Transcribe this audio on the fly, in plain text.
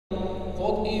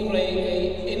fod I rei ei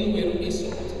unwyr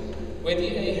isod wedi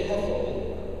ei hethol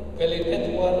fel ei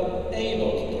pedwar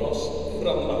aelod dros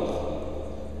Rhanbarth.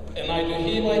 And I do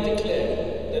hereby declare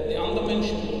that the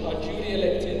undermentioned are duly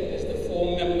elected as the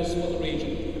 4 members for the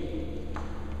region.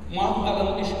 Mark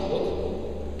Allen Ishwood,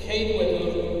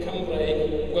 Ceidwedwr Cymru,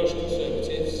 Welsh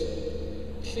Conservatives,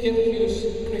 Llyr Huws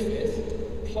Gruffydd,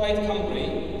 Plaid Cymru,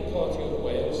 Party of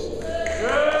Wales,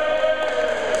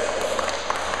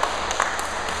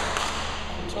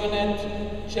 Antoinette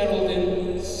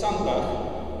Geraldine Sandbach,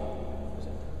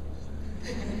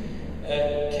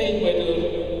 Ceidwedwr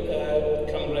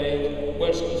Cymru,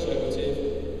 Welsh Conservative,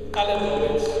 Alan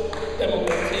Owens,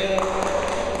 Democratia,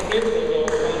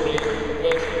 Rhanbarth Cymru,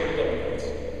 Welsh Democrats.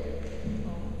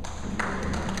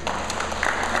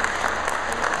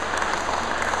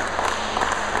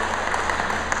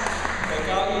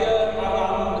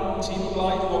 Tîm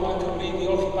Plaid Gogledd Cymru,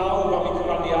 diolch fawr am eu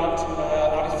cyfraniad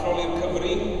ar eithrio Llyr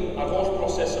Cymru a'r holl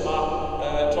broses yma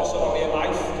dros yr oriau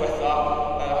maith diwetha.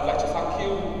 I'd like to thank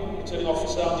you, Returning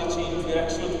Officer, and your team for your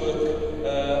excellent work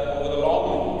over the long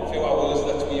few hours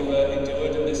that we've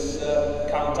endured in this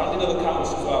count and in other counts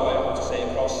as well, I have to say,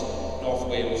 across North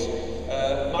Wales.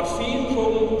 Mae'r ffin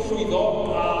rhwng llwyddo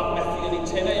a methu yn ei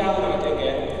tenau iawn ar y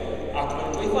degau, ac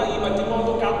mae'n dweitha I mae dim ond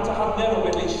o 100 o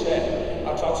wedleisiau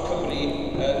ar draws Cymru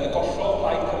y gollodd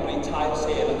Plaid Cymru tair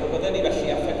sedd, ac y bydden ni felly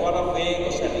a 40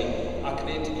 o seri ac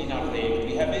nid 11.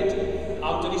 Dwi hefyd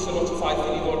am dynnu sylw at y ffaith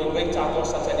I ni fod yn reit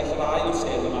agos at ennill yr ail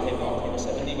sedd yma heno, ac mi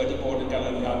fysa hynny wedi bod yn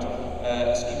ganlyniad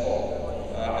ysgubol.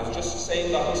 I was just saying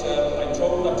that I'm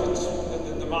told that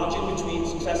the margin between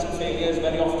success and failure is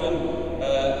very often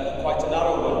quite a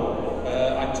narrow one.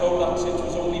 I'm told that it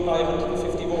was only by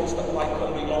 150 votes that Plaid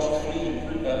Cymru lost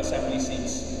 3 assembly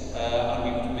seats, and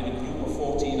we've been a group of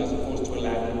 14 as opposed to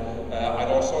 11.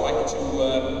 I'd also like to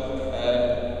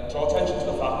draw attention to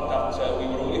the fact that we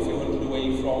were only a few hundred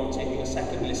away from taking a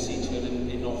second list seat here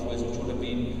in North Wales, which would have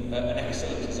been an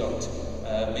excellent result.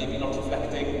 Maybe not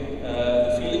reflecting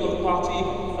the feeling of the party,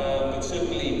 but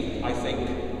certainly, I think,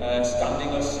 standing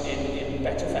us in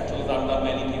better fettle than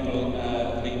many people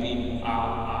maybe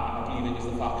are believing is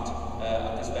the fact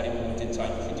at this very moment in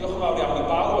time. Felly diolch yn fawr iawn I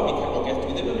bawb.